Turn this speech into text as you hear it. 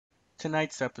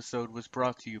Tonight's episode was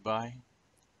brought to you by...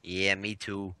 Yeah, me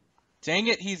too. Dang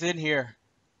it, he's in here.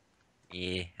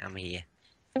 Yeah, I'm here.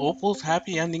 Opal's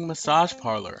Happy Ending Massage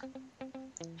Parlor.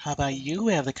 How about you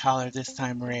wear the collar this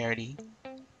time, Rarity?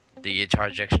 Do you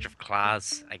charge extra for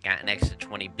class? I got an extra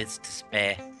 20 bits to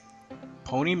spare.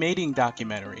 Pony mating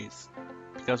documentaries.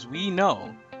 Because we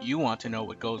know you want to know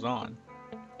what goes on.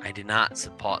 I do not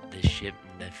support this shit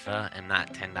and therefore am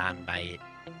not turned on by it.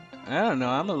 I don't know,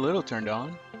 I'm a little turned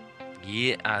on.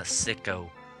 You are sicko.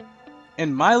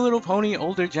 And My Little Pony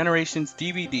Older Generations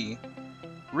DVD.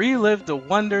 Relive the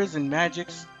wonders and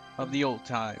magics of the old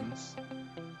times.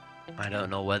 I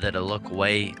don't know whether to look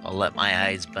away or let my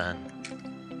eyes burn.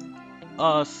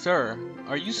 Sir,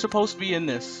 are you supposed to be in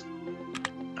this?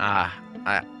 I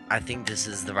think this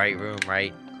is the right room,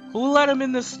 right? Who let him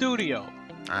in the studio?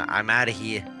 I'm out of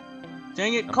here.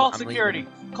 Dang it, call I'm security.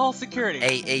 leaving. Call security.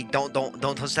 Hey, don't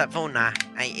touch that phone now.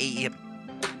 Hey.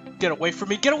 Get away from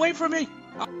me, get away from me!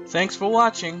 Thanks for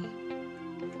watching.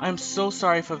 I'm so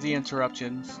sorry for the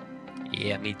interruptions.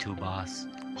 Yeah, me too, boss.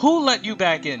 Who let you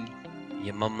back in?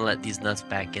 Your mom let these nuts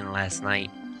back in last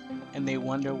night. And they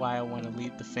wonder why I want to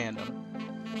leave the fandom.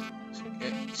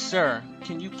 Sir,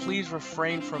 can you please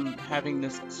refrain from having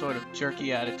this sort of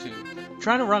jerky attitude? I'm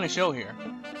trying to run a show here.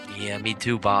 Yeah, me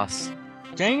too, boss.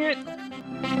 Dang it!